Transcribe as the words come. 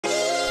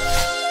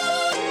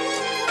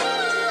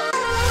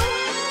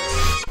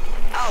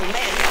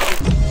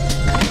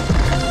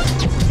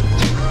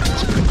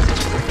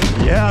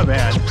Yeah,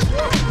 man.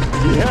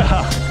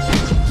 Yeah.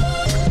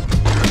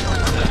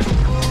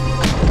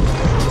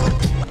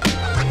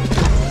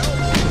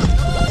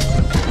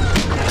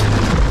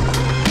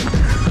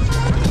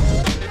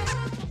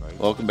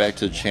 Welcome back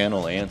to the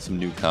channel and some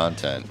new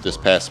content. This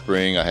past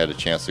spring I had a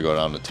chance to go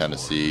down to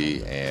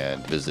Tennessee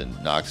and visit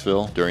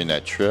Knoxville. During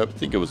that trip, I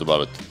think it was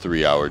about a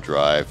 3-hour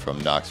drive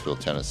from Knoxville,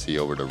 Tennessee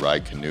over to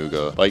Ride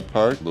Kanuga Bike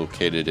Park,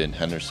 located in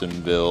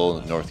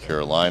Hendersonville, North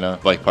Carolina.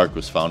 Bike park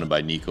was founded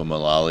by Nico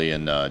Mullally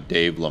and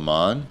Dave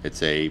Lamont.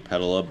 It's a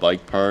pedal-up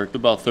bike park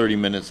about 30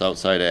 minutes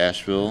outside of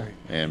Asheville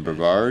and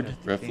Brevard,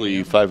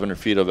 roughly 500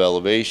 feet of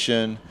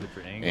elevation.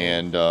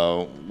 And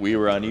we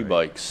were on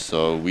e-bikes,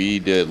 so we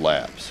did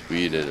laps.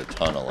 We did a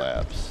ton of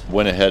laps.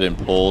 Went ahead and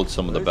pulled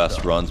some of the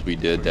best runs we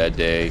did that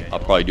day. I'll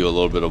probably do a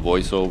little bit of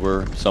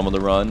voiceover some of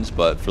the runs,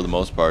 but for the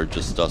most part,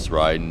 just us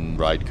riding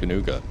Ride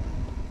Kanuga.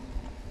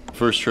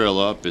 First trail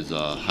up is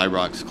a High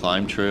Rocks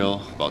Climb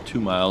Trail, about 2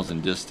 miles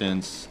in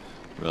distance.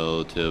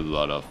 Relative,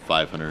 about a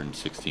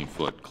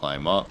 516-foot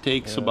climb up.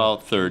 Takes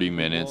about 30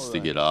 minutes to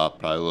get up,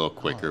 probably a little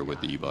quicker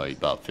with the e-bike.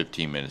 About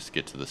 15 minutes to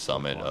get to the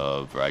summit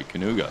of Ride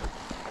Kanuga.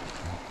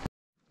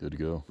 Good to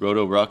go.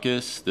 Roto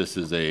Ruckus, this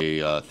is a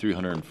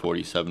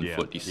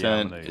 347-foot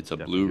descent. It's a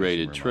blue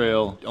rated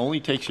trail. It only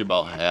takes you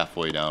about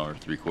halfway down or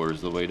 3/4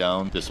 of the way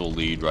down. This will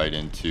lead right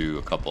into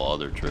a couple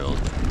other trails.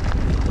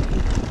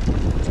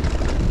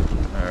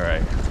 All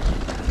right,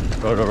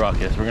 Roto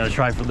Ruckus. We're gonna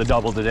try for the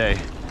double today.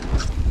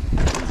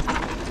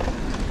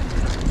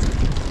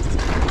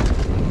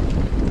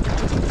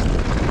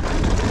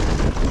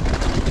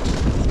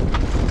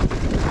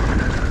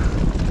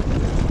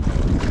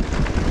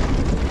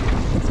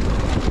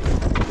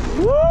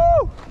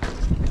 Woo!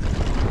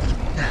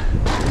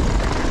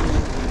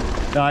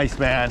 Nice,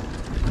 man.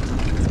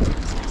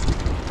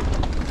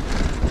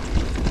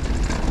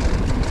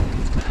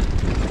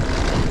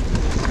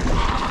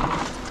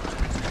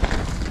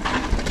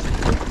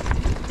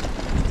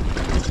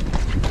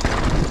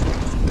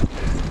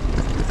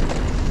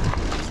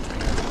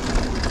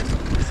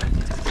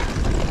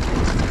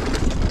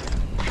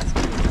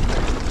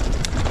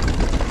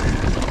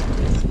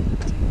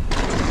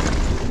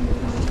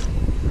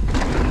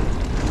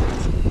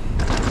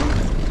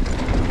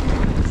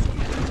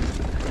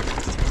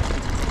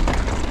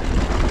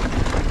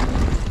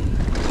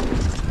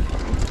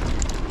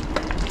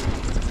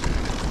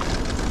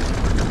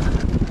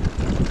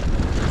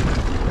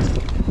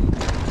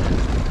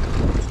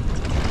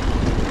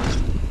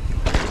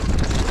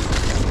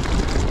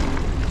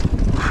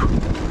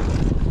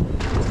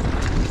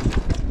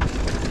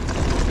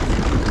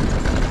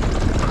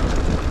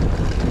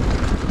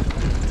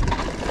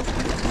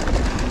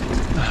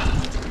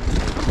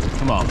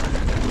 Come on.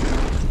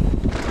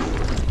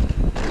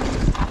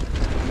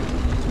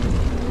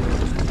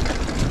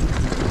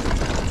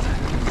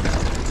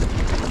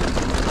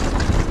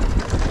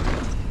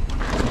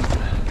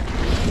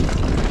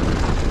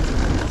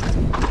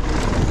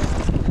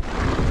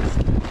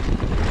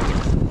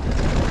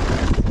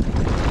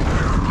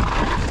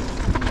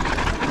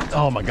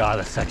 Oh my God,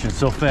 that section's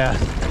so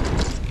fast.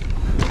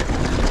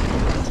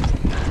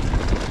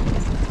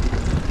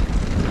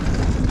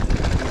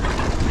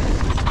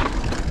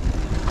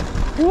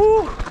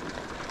 Woo!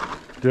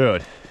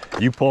 Dude,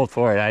 you pulled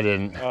for it, I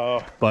didn't.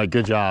 Oh. But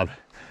good job.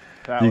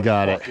 You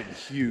got it.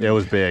 Huge. It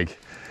was big.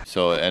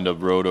 So end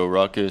of Roto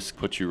Ruckus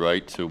puts you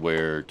right to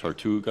where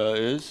Tortuga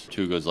is.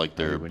 Tortuga's like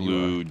their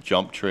blue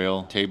jump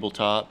trail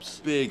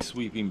tabletops. Big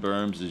sweeping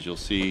berms, as you'll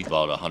see,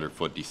 about a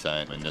 100-foot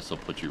descent. And this will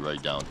put you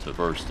right down to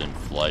first in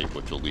flight,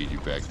 which will lead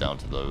you back down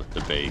to the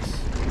base.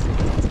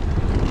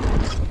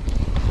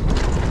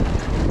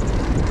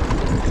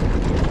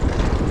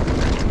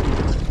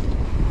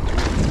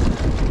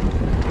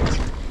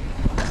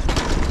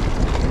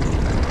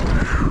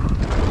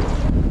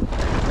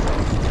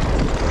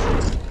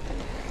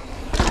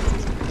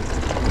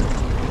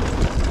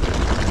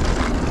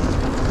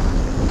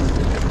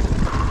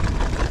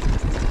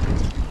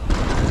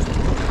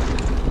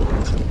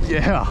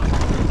 Yeah.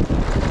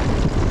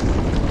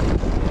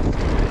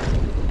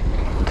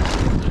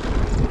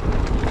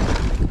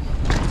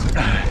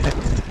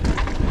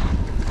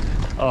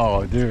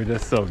 Oh, dude,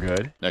 that's so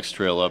good. Next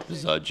trail up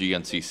is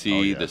GNCC.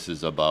 Oh, yeah. This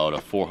is about a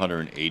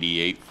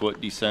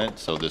 488-foot descent,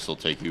 so this will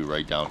take you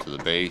right down to the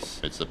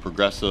base. It's a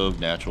progressive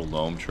natural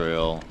loam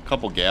trail, a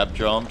couple gap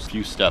jumps, a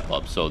few step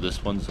ups. So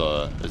this one's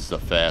it's a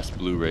fast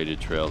blue rated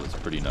trail that's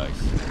pretty nice.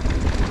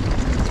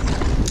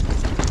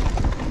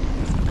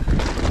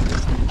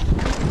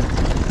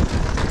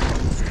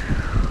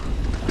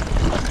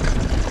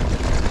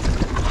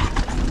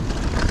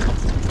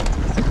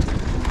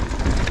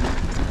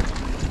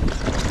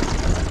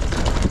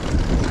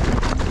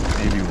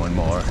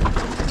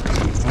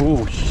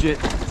 Oh shit.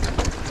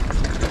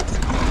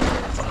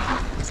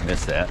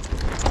 Missed that.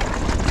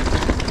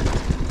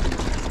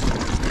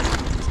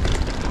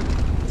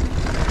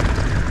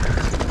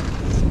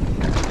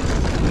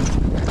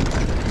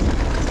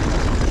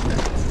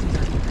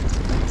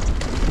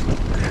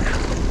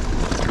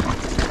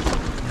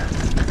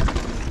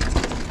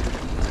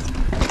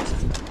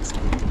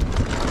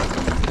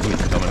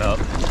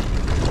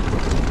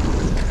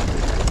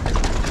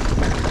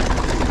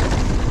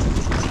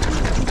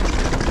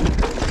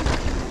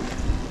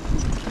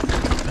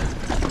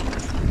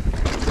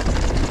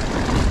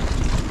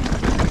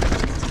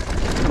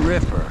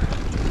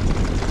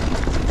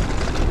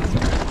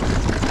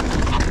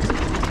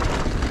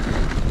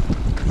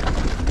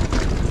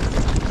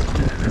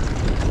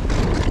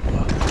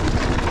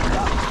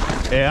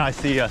 Yeah, I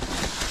see ya.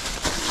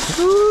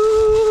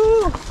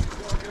 Woo!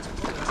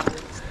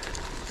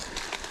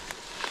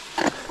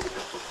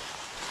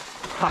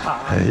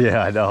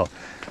 Yeah, I know.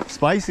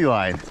 Spicy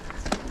line.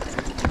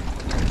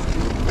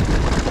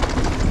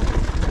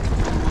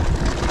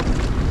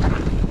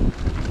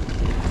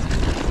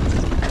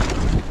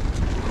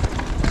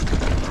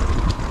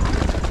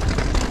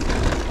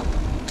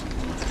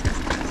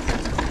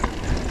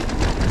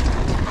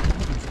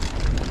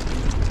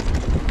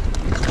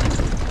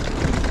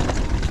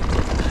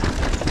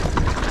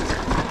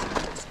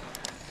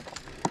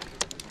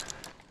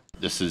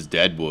 This is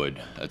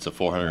Deadwood. It's a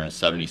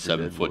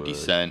 477-foot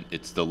descent.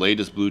 It's the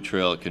latest blue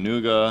trail at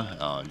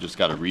Kanuga. Just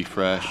got a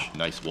refresh,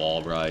 nice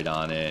wall ride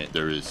on it.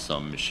 There is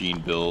some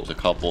machine built, a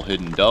couple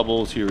hidden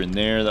doubles here and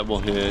there that will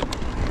hit.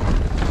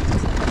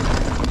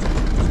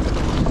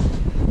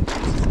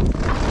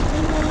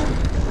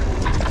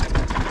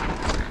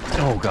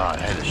 Oh God,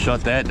 I had to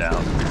shut that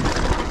down.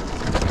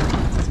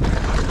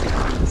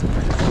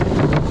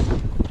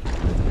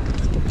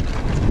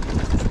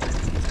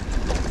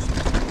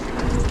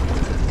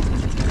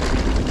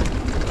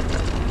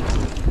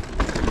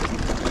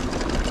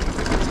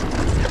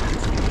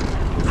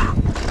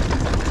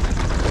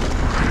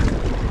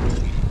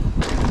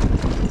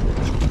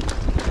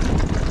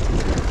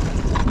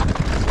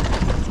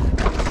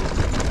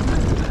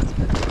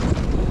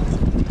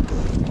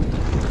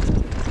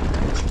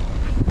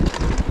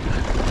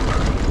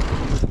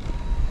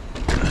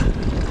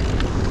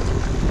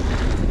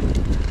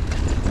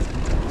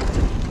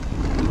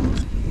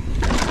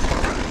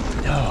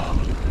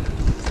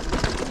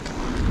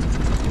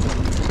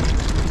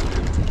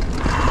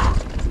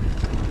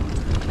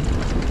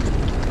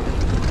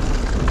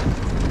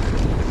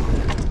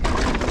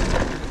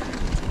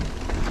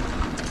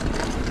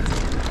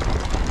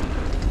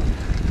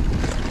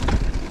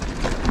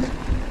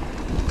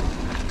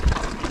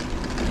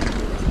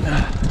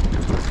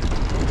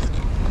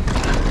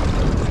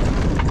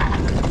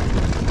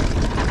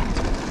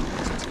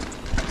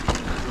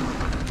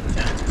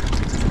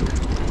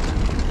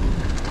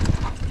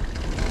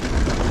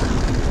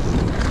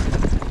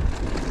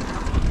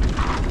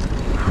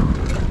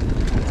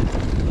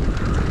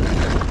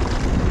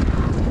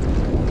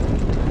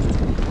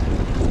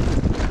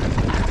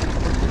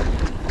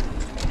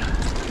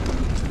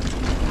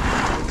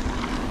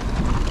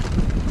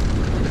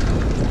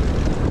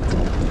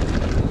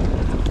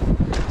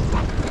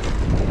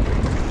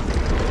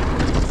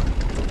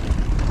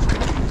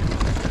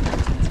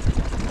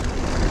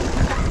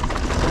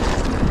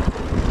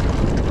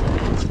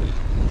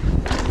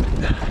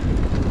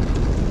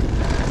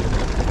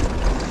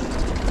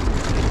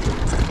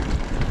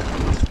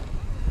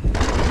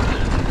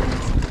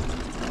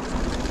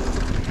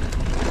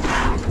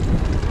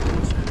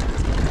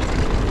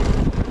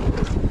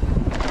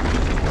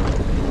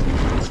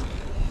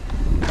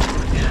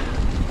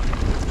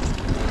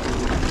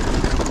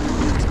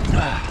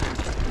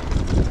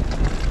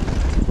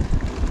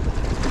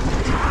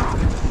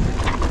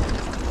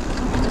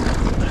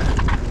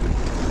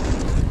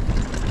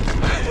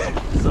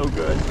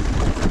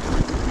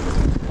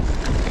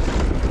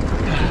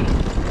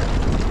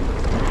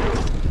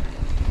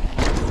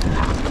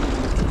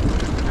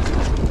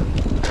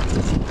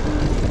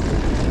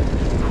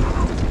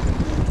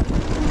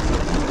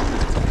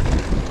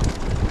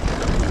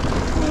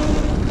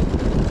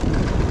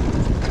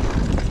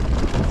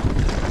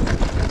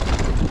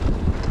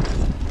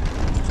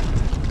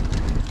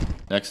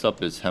 Next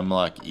up is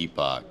Hemlock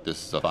Epoch.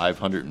 This is a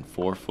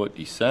 504-foot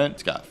descent.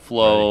 It's got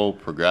flow,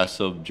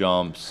 progressive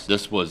jumps.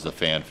 This was the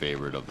fan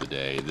favorite of the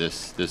day.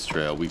 This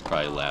trail, we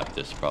probably lapped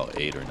this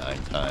probably 8 or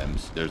 9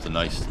 times. There's a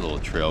nice little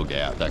trail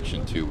gap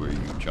section too where you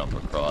jump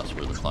across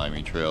where the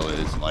climbing trail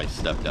is. Nice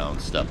step down,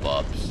 step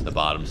ups. The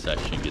bottom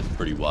section gets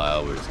pretty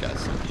wild where it's got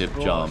some hip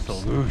jumps. So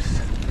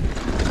loose.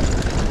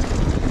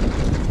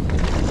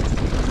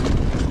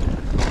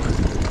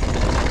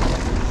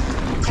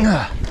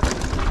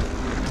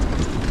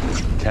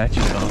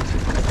 Catching those.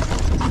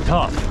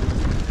 Tough.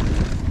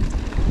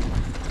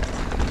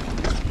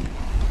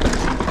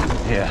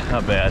 Yeah,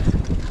 not bad.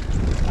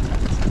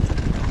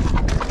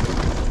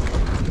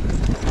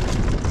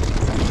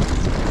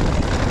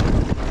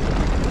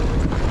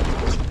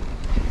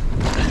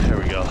 There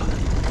we go.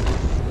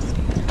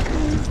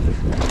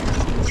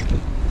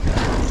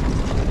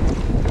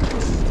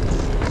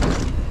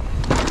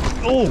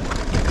 Oh!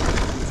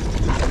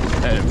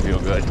 That didn't feel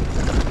good.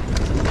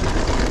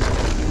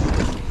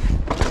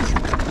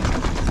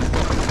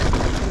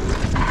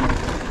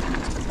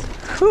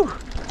 Whew.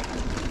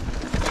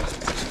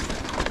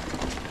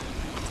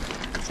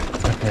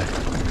 Okay.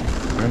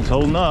 Rim's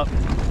holding up.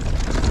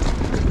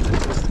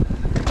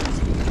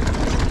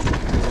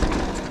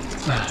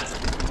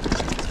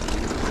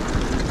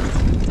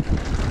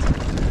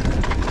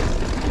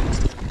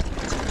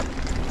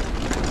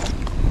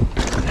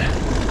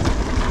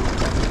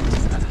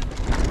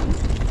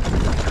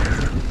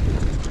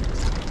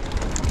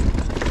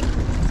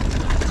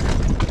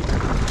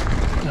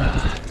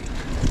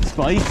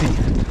 Spicy.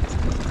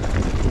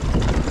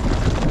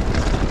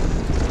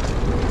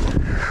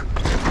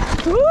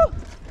 Woo!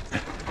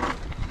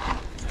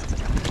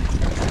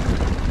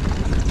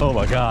 Oh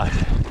my gosh.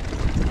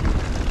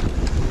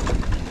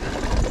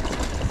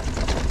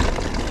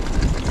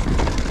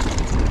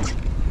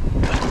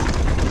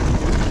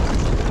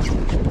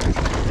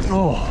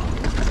 Oh.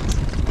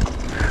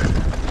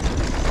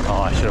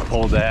 Oh, I should have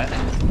pulled that.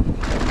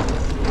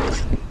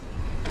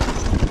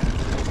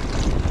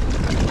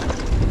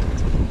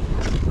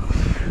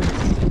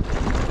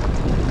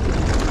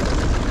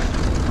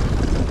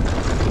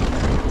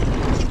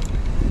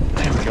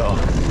 There we go.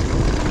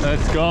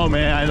 Let's go,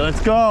 man.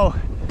 Let's go.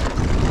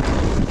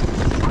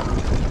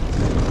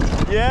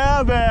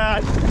 Yeah,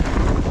 man.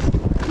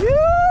 Woo!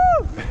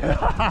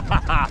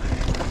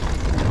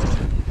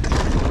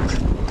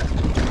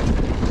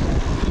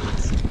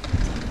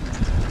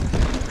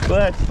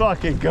 Let's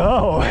fucking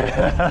go.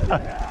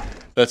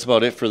 That's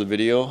about it for the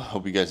video.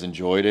 Hope you guys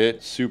enjoyed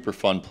it. Super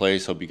fun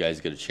place. Hope you guys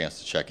get a chance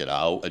to check it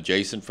out.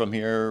 Adjacent from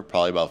here,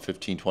 probably about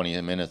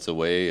 15-20 minutes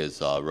away,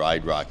 is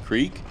Ride Rock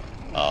Creek.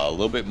 A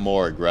little bit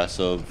more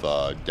aggressive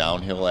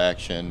downhill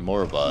action,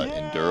 more of a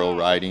enduro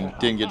riding.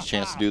 Didn't get a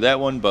chance to do that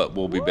one, but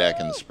we'll be back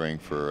in the spring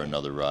for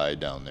another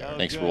ride down there.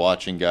 Thanks for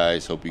watching,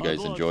 guys. Hope you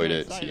guys enjoyed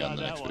it. See you on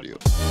the next video.